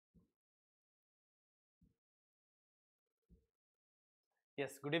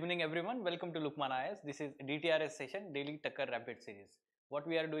Yes, good evening everyone. Welcome to Lukmaan IAS. This is DTRS session, Daily Takkar Rapid Series. What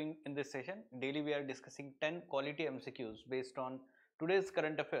we are doing in this session, daily we are discussing 10 quality MCQs based on today's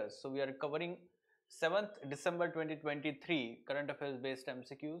current affairs. So we are covering 7th December 2023 current affairs based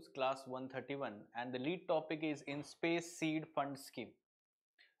MCQs, class 131, and the lead topic is In Space Seed Fund Scheme.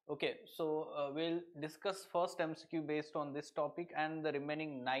 Okay, so we'll discuss first MCQ based on this topic and the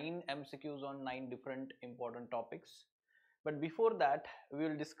remaining 9 MCQs on 9 different important topics. But before that, we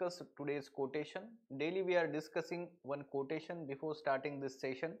will discuss today's quotation. Daily we are discussing one quotation before starting this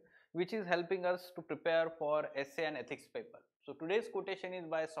session, which is helping us to prepare for essay and ethics paper. So today's quotation is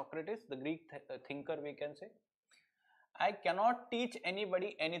by Socrates, the Greek thinker, we can say. I cannot teach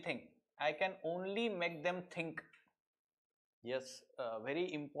anybody anything. I can only make them think. Yes,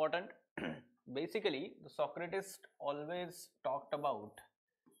 very important. Basically, the Socrates always talked about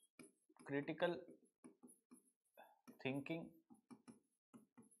critical thinking,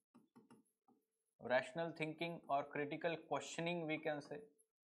 rational thinking, or critical questioning, we can say.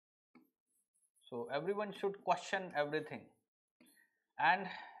 So everyone should question everything, and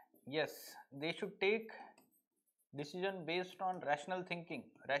yes, they should take decision based on rational thinking,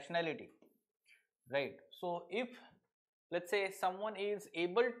 rationality, right? So if, let's say, someone is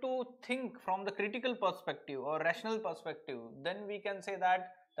able to think from the critical perspective or rational perspective, then we can say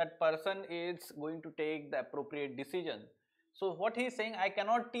that that person is going to take the appropriate decision. So what he is saying, I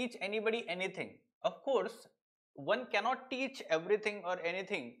cannot teach anybody anything. Of course, one cannot teach everything or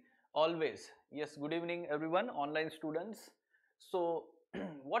anything always. Yes, good evening everyone, online students. So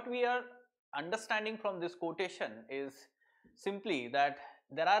what we are understanding from this quotation is simply that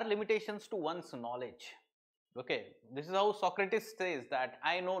there are limitations to one's knowledge. Okay, this is how Socrates says that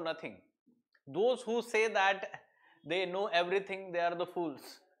I know nothing. Those who say that they know everything, they are the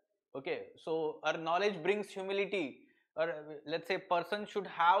fools. Okay, so our knowledge brings humility, or let's say person should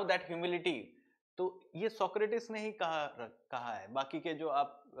have that humility. तो ये Socrates ने ही कहा है, बाकी के जो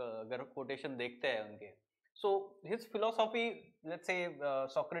आप अगर कोटेशन देखते हैं उनके, so his philosophy, let's say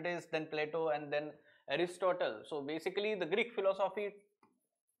Socrates, then Plato, and then Aristotle. So basically the Greek philosophy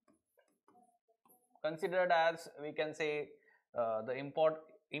considered as, we can say, the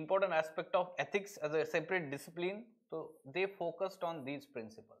important aspect of ethics as a separate discipline. So they focused on these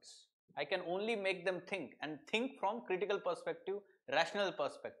principles. I can only make them think, and think from critical perspective, rational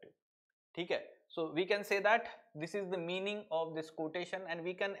perspective. Okay, so we can say that this is the meaning of this quotation, and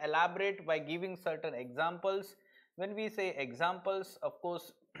we can elaborate by giving certain examples. When we say examples, of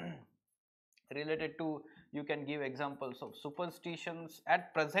course related to, you can give examples of superstitions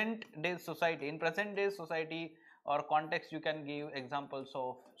at present day society. In present day society or context, you can give examples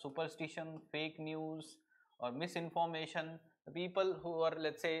of superstition, fake news, or misinformation. The people who are,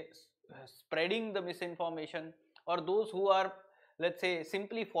 let's say, spreading the misinformation, or those who are, let's say,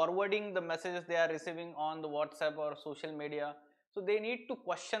 simply forwarding the messages they are receiving on the WhatsApp or social media. So they need to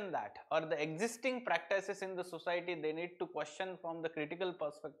question that, or the existing practices in the society, they need to question from the critical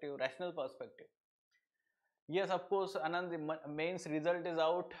perspective, rational perspective. Yes, of course, Anand, the mains result is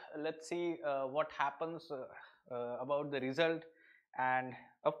out. Let's see what happens about the result. And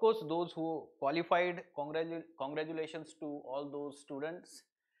of course, those who qualified, congratulations to all those students.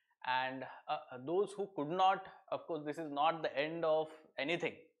 And those who could not, of course, this is not the end of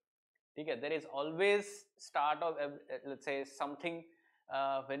anything. Okay, there is always start of, let's say, something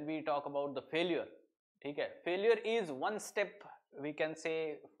when we talk about the failure. Okay, failure is one step, we can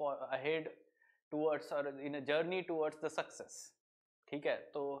say, for ahead towards, or in a journey towards the success. Okay,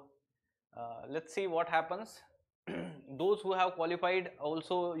 so let's see what happens. Those who have qualified,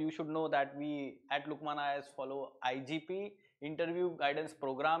 also you should know that we at Lukmaan IAS follow IGP, interview guidance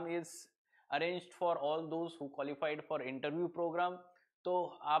program is arranged for all those who qualified for interview program. तो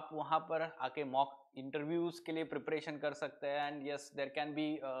आप वहाँ पर आके mock interviews के लिए preparation कर सकते हैं, and yes, there can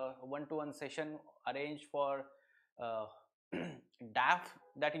be one-to-one session arranged for DAF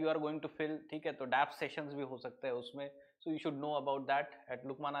that you are going to fill. ठीक है, तो DAF sessions भी हो सकते हैं उसमें. So you should know about that. At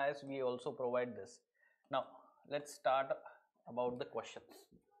Lukmaan IAS we also provide this. Now let's start about the questions.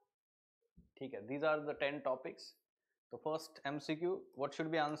 ठीक है, these are the 10 topics. The first MCQ, what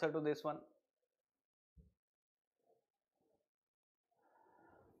should be answer to this one?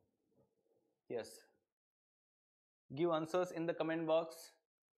 Yes, give answers in the comment box.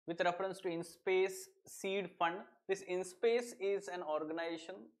 With reference to In Space Seed Fund, this In Space is an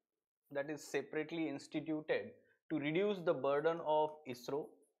organization that is separately instituted to reduce the burden of ISRO.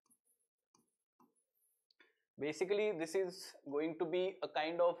 Basically, this is going to be a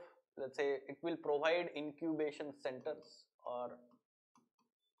kind of, let's say, it will provide incubation centers, or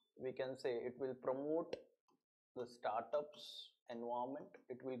we can say it will promote the startups environment.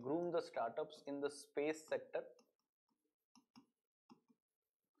 It will groom the startups in the space sector.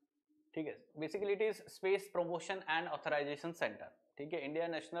 ठीक है, basically it is space promotion and authorization center. ठीक है, India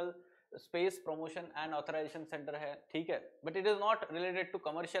National Space Promotion and Authorization Center है, ठीक है, but it is not related to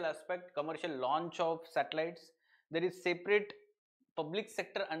commercial aspect, commercial launch of satellites. There is separate public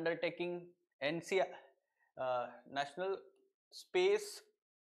sector undertaking, NCI, National Space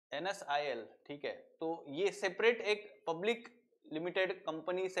NSIL, ठीक है, तो ये separate एक public limited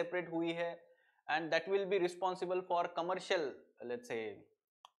company separate हुई है, and that will be responsible for commercial, let's say,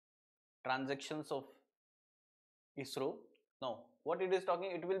 transactions of ISRO. Now, what it is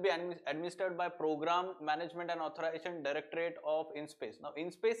talking, it will be administered by Program Management and Authorization Directorate of InSpace. Now,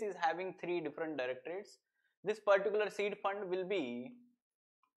 InSpace is having 3 different directorates. This particular seed fund will be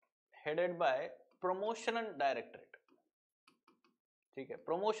headed by Promotion Directorate. Okay,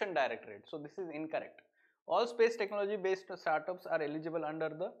 Promotion Directorate. So, this is incorrect. All space technology based startups are eligible under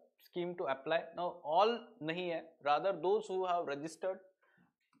the scheme to apply. Now, all nahi hai, rather those who have registered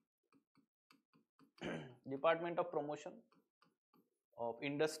Department of Promotion of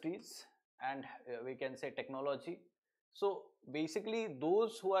Industries and we can say technology. So basically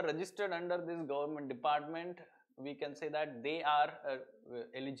those who are registered under this government department, we can say that they are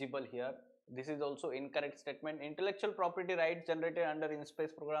eligible here. This is also incorrect statement. Intellectual property rights generated under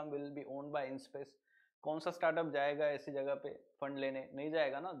InSpace program will be owned by InSpace. कौन सा startup जाएगा ऐसी जगह पे fund लेने? नहीं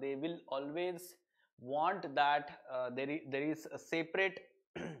जाएगा ना. They will always want that there is a separate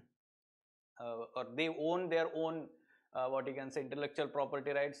or they own their own what you can say intellectual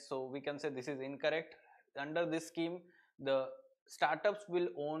property rights. So we can say this is incorrect. Under this scheme, the startups will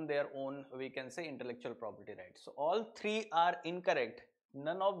own their own, we can say, intellectual property rights. So all 3 are incorrect.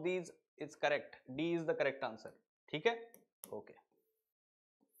 None of these is correct. D is the correct answer. Okay? Okay.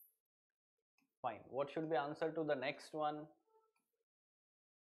 Fine. What should be answer to the next one?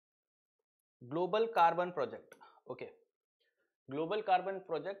 Global Carbon Project. Okay. Global Carbon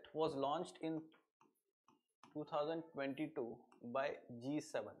Project was launched in 2022 by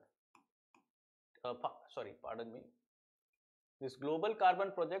G7. Pardon me. This Global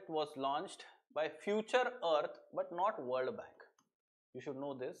Carbon Project was launched by Future Earth, but not World Bank. You should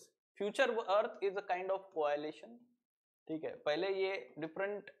know this. Future Earth is a kind of coalition. ठीक है, पहले ये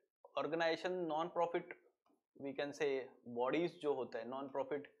different organization, non-profit, we can say bodies जो होते हैं,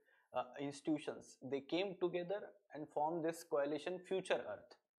 non-profit institutions, they came together and formed this coalition Future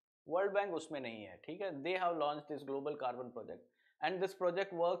Earth. World Bank उसमें नहीं है, ठीक है? They have launched this Global Carbon Project, and this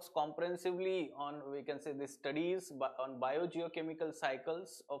project works comprehensively on, we can say, the studies on biogeochemical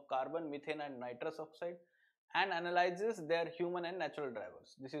cycles of carbon, methane and nitrous oxide, and analyzes their human and natural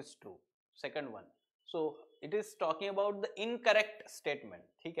drivers. This is true. Second one. So it is talking about the incorrect statement,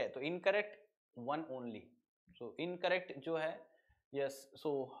 ठीक है? तो incorrect one only. So incorrect जो है, yes.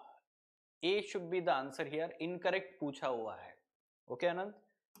 So A should be the answer here. Incorrect पूछा हुआ है. Okay, Anand?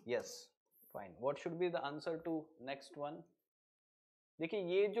 Yes. Fine. What should be the answer to next one? देखिए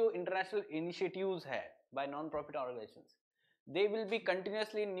ये जो international initiatives है by non-profit organizations, they will be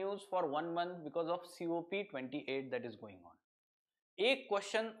continuously in news for 1 month because of COP28 that is going on. एक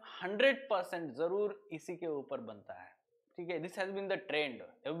question 100% जरूर इसी के ऊपर बनता है, ठीक है? This has been the trend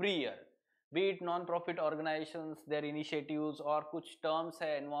every year. Be it non-profit organizations, their initiatives, और कुछ terms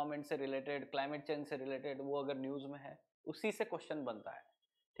है environment से related, climate change से related, वो अगर news में है, उसी से question बनता है,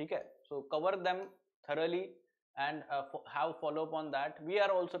 ठीक है? So cover them thoroughly and have follow up on that. We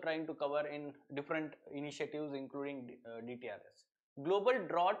are also trying to cover in different initiatives including DTRS. Global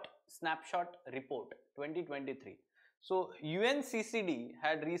Drought Snapshot Report 2023. So UNCCD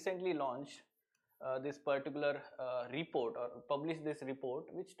had recently launched this particular report or published this report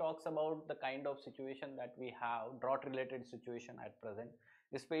which talks about the kind of situation that we have, drought related situation at present,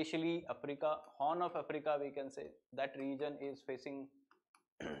 especially Africa, Horn of Africa, we can say that region is facing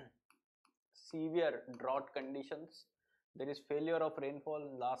severe drought conditions. There is failure of rainfall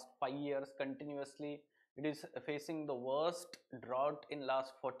in last 5 years continuously. It is facing the worst drought in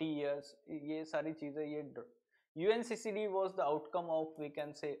last 40 years. ये सारी चीजें ये UNCCD was the outcome of, we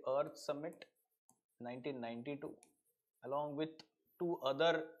can say, Earth Summit 1992 along with 2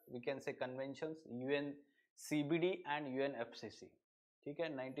 other, we can say, conventions, UNCBD and UNFCC. ठीक है,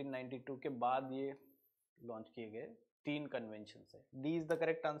 1992 के बाद ये launch किए गए 3 conventions है. D is the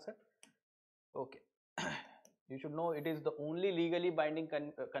correct answer. Okay. You should know it is the only legally binding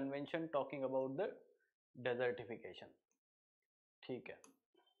convention talking about the desertification. ठीक है.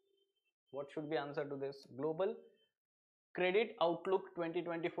 What should be answer to this? Global Credit Outlook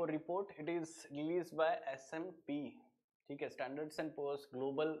 2024 report. It is released by SMP. ठीक है, Standards and Poor's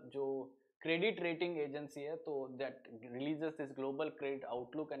Global जो credit rating agency है, तो that releases this global credit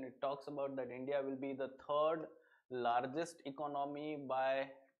outlook and it talks about that India will be the third largest economy by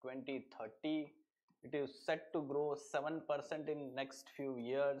 2030. It is set to grow 7% in next few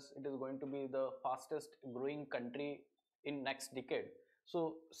years. It is going to be the fastest growing country in next decade.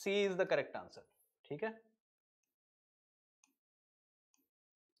 So C is the correct answer. ठीक है?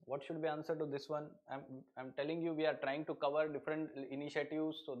 What should be answer to this one? I'm telling you we are trying to cover different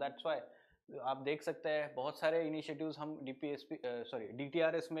initiatives, so that's why आप देख सकते हैं बहुत सारे initiatives हम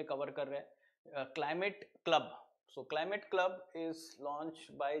DTRS में cover कर रहे हैं. Climate Club. So Climate Club is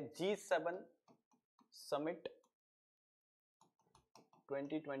launched by G7 Summit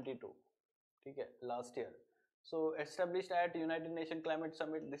 2022. ठीक है, last year. So established at United Nations Climate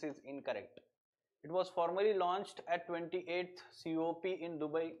Summit. This is incorrect. It was formally launched at 28th COP in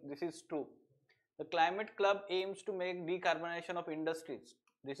Dubai. This is true. The Climate Club aims to make decarbonization of industries.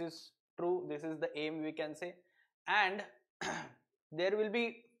 This is true. This is the aim, we can say. And there will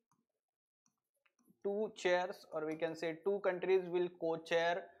be two chairs, or we can say two countries will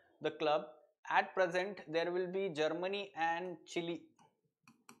co-chair the club. At present, there will be Germany and Chile.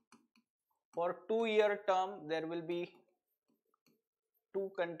 For 2-year term, there will be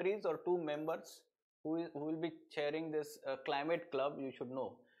two countries or two members who will be chairing this climate club. You should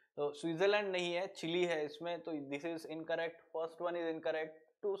know. So Switzerland नहीं है, Chile है इसमें, तो this is incorrect. First one is incorrect.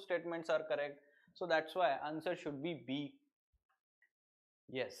 Two statements are correct. So that's why answer should be B.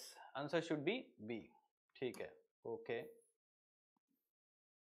 Yes, answer should be B. ठीक है, okay.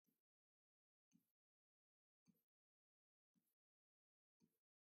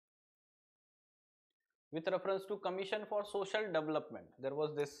 With reference to Commission for Social Development, there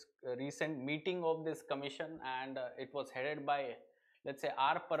was this recent meeting of this commission, and it was headed by, let's say,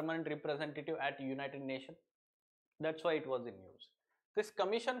 our permanent representative at United Nations. That's why it was in news. This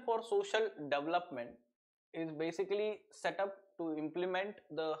Commission for Social Development is basically set up to implement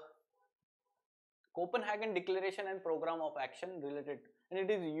the Copenhagen Declaration and Program of Action related, and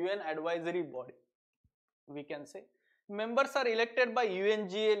it is UN advisory body, we can say. Members are elected by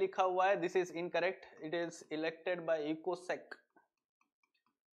UNGA लिखा हुआ है, this is incorrect. It is elected by ECOSOC.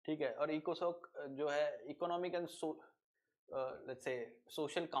 ठीक है, और ECOSOC जो है Economic and let's say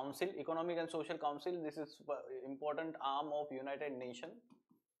Social Council, Economic and Social Council. This is important arm of United Nations.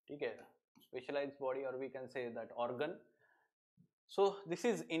 ठीक है, specialized body, or we can say that organ. So this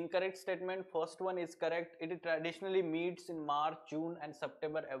is incorrect statement. First one is correct. It traditionally meets in March, June and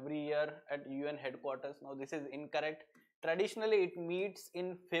September every year at UN headquarters. Now this is incorrect. Traditionally it meets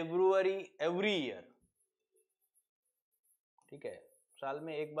in February every year. ठीक है, साल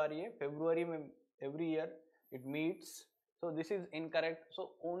में एक बार ये February में every year it meets. So this is incorrect.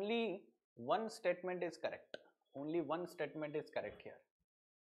 So only one statement is correct. Only one statement is correct here.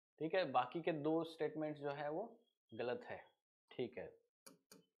 ठीक है, बाकी के दो statements जो है वो गलत है. ठीक है.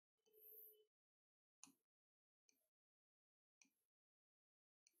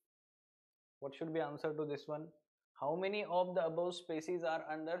 What should be answer to this one? How many of the above species are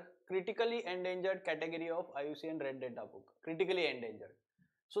under critically endangered category of IUCN Red Data Book? Critically endangered.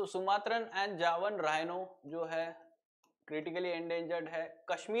 So Sumatran and Javan rhino जो है critically endangered है.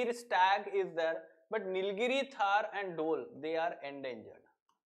 Kashmir stag is there, but Nilgiri Thar and Dhole, they are endangered.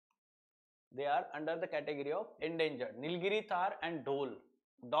 They are under the category of endangered. Nilgiri Thar and Dhole,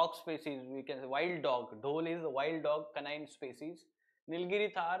 dog species, we can say wild dog. Dhole is a wild dog canine species.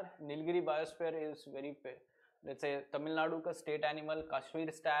 Nilgiri Thar, Nilgiri biosphere is very, let's say Tamil Nadu का state animal. Kashmir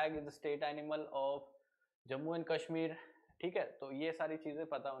stag is the state animal of Jammu and Kashmir. ठीक है, तो ये सारी चीजें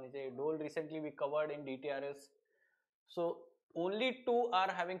पता होनी चाहिए. Dhole recently we covered in DTRS. So only two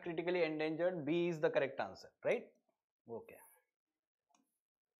are having critically endangered. B is the correct answer, right? Okay.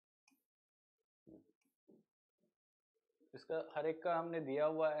 इसका हर एक का हमने दिया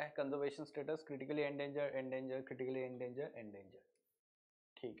हुआ है conservation status, critically endanger, endanger, critically endanger, endanger.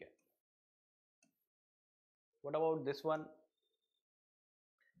 ठीक है. What about this one?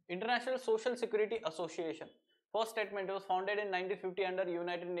 International Social Security Association. First statement, it was founded in 1950 under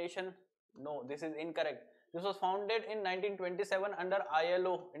United Nations. No, this is incorrect. This was founded in 1927 under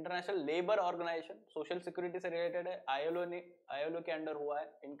ILO, International Labour Organization. Social Security से related है, ILO के under हुआ है.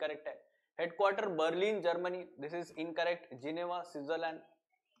 Incorrect है. Headquarter Berlin, Germany. This is incorrect. Geneva, Switzerland.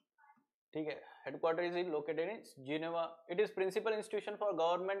 ठीक है. Headquarter is located in Geneva. It is principal institution for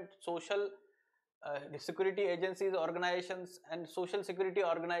government, social security agencies, organizations, and social security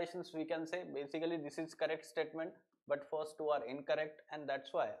organizations. We can say basically this is correct statement, but first two are incorrect, and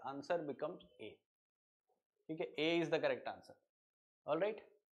that's why answer becomes A. ठीक है. A is the correct answer. All right.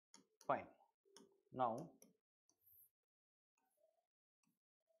 Fine. Now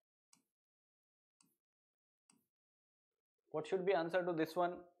What should be answer to this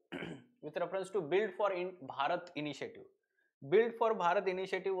one? With reference to Build for Bharat initiative. Build for Bharat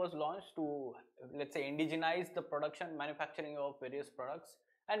initiative was launched to, let's say, indigenize the production, manufacturing of various products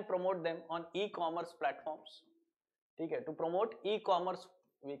and promote them on e-commerce platforms. Okay, to promote e-commerce,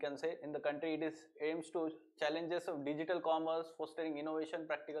 we can say in the country, it is aims to challenges of digital commerce, fostering innovation,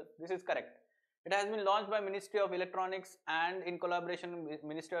 practical. This is correct. It has been launched by Ministry of Electronics and in collaboration with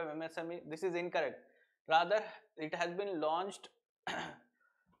Ministry of MSME. This is incorrect. Rather, it has been launched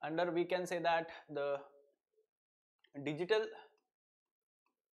under, we can say that, the digital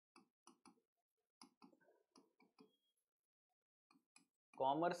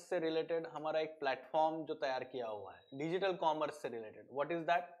commerce से related हमारा एक platform जो तैयार किया हुआ है digital commerce से related. What is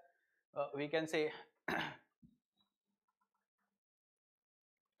that? We can say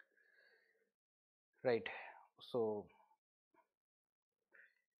right. So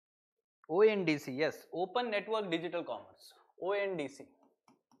ONDC, yes, Open Network Digital Commerce, ONDC,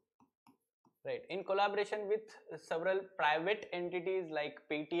 right, in collaboration with several private entities like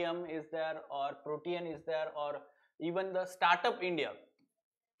Paytm is there, or Protean is there, or even the Startup India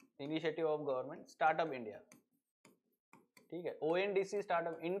initiative of government, Startup India. ठीक है, ONDC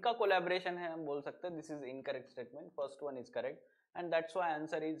Startup, इनका collaboration है, हम बोल सकते हैं. This is incorrect statement. First one is correct, and that's why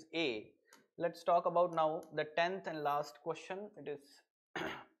answer is A. Let's talk about now the 10th and last question. It is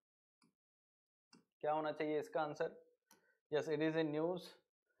क्या होना चाहिए इसका answer? Yes, it is in news.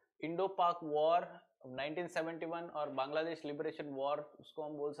 Indo-Pak War 1971 और Bangladesh liberation war, उसको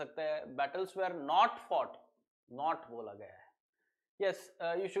हम बोल सकते हैं battles were not fought, not बोला गया है. Yes,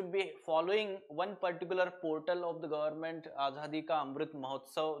 you should be following one particular portal of the government, आज़ादी का अमृत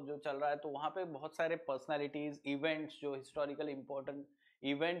महोत्सव जो चल रहा है, तो वहाँ पे बहुत सारे personalities, events जो historical important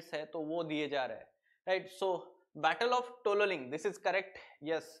events है, तो वो दिए जा रहे हैं, right? So Battle of Tololing, this is correct.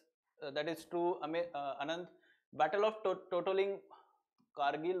 Yes, that is true. Anand, Battle of Tololing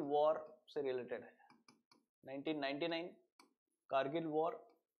Kargil war से रिलेटेड है. 1999 Kargil war.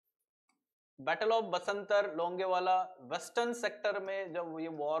 Battle of Basantar Longewala, western sector में जब ये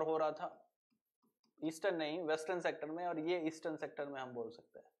वॉर हो रहा था, ईस्टर्न नहीं वेस्टर्न सेक्टर में, और ये ईस्टर्न सेक्टर में हम बोल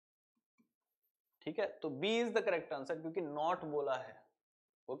सकते हैं. ठीक है, तो B is the correct answer क्योंकि नॉट बोला है.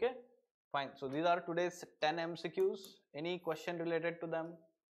 Okay, fine. So these are today's 10 MCQs. Any question related to them?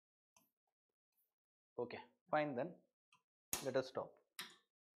 Okay, fine, then let us stop.